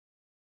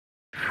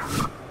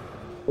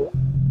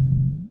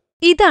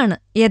ഇതാണ്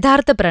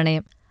യഥാർത്ഥ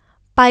പ്രണയം.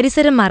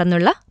 പരിസരം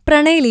മറന്നുള്ള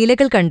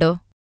പ്രണയലീലകൾ കണ്ടോ?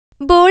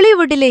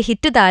 ബോളിവുഡിലെ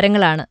ഹിറ്റ്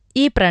താരങ്ങളാണ്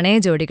ഈ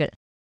പ്രണയജോഡികൾ.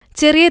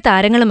 ചെറിയ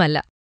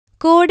താരങ്ങളുമല്ല.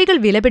 കോടികൾ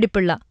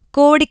വിലപിടിപ്പുള്ള,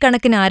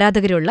 കോടിക്കണക്കിന്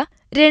ആരാധകരുള്ള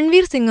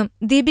രൺവീർ സിംഗും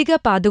ദീപിക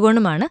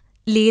പാദുകോണുമാണ്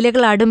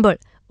ലീലകളാടുമ്പോൾ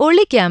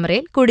ഒളി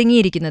ക്യാമറയിൽ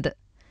കുടുങ്ങിയിരിക്കുന്നത്.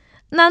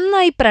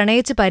 നന്നായി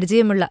പ്രണയിച്ച്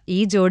പരിചയമുള്ള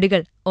ഈ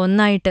ജോഡികൾ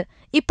ഒന്നായിട്ട്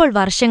ഇപ്പോൾ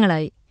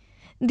വർഷങ്ങളായി.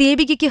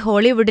 ദീപികയ്ക്ക്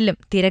ഹോളിവുഡിലും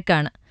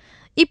തിരക്കാണ്.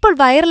 ഇപ്പോൾ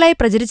വൈറലായി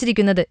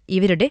പ്രചരിച്ചിരിക്കുന്നത്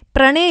ഇവരുടെ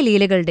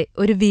പ്രണയലീലകളുടെ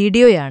ഒരു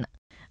വീഡിയോയാണ്.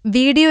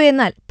 വീഡിയോ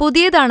എന്നാൽ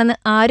പുതിയതാണെന്ന്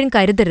ആരും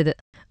കരുതരുത്.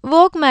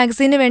 വോഗ്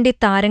മാഗസിനു വേണ്ടി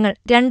താരങ്ങൾ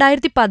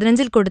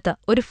 2015 കൊടുത്ത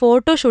ഒരു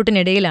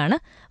ഫോട്ടോഷൂട്ടിനിടയിലാണ്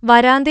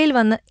വരാന്തയിൽ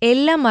വന്ന്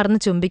എല്ലാം മറന്ന്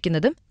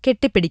ചുംബിക്കുന്നതും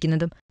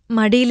കെട്ടിപ്പിടിക്കുന്നതും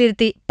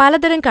മടിയിലിരുത്തി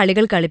പലതരം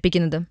കളികൾ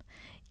കളിപ്പിക്കുന്നതും.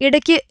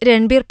 ഇടയ്ക്ക്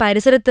രൺബീർ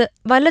പരിസരത്ത്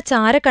വല്ല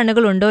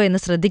ചാരക്കണ്ണുകളുണ്ടോ എന്ന്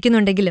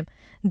ശ്രദ്ധിക്കുന്നുണ്ടെങ്കിലും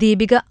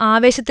ദീപിക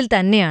ആവേശത്തിൽ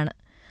തന്നെയാണ്.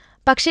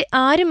 പക്ഷെ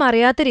ആരും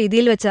അറിയാത്ത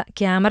രീതിയിൽ വെച്ച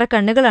ക്യാമറ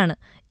കണ്ണുകളാണ്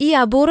ഈ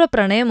അപൂർവ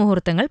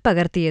പ്രണയമുഹൂർത്തങ്ങൾ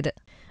പകർത്തിയത്.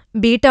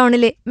 ബി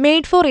ടൗണിലെ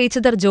മെയ്ഡ് ഫോർ ഈച്ച്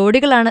അതർ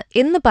ജോഡികളാണ്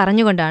എന്ന്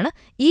പറഞ്ഞുകൊണ്ടാണ്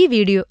ഈ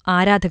വീഡിയോ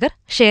ആരാധകർ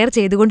ഷെയർ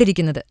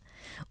ചെയ്തുകൊണ്ടിരിക്കുന്നത്.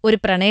 ഒരു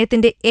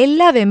പ്രണയത്തിന്റെ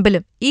എല്ലാ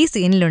വെമ്പലും ഈ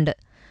സീനിലുണ്ട്.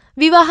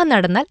 വിവാഹം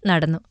നടന്നാൽ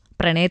നടന്നു.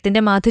 പ്രണയത്തിന്റെ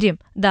മാധുര്യം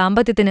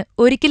ദാമ്പത്യത്തിന്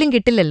ഒരിക്കലും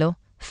കിട്ടില്ലല്ലോ.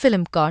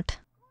 Film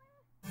coat.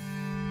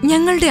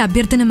 ഞങ്ങളുടെ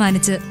അഭ്യർത്ഥന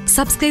മാനിച്ച്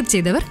സബ്സ്ക്രൈബ്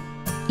ചെയ്തവർ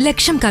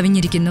 1,00,000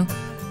 കവിഞ്ഞിരിക്കുന്നു.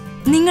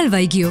 നിങ്ങൾ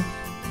വൈകിയോ?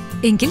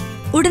 എങ്കിൽ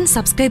ഉടൻ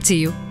സബ്സ്ക്രൈബ്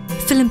ചെയ്യൂ.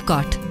 Film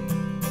coat.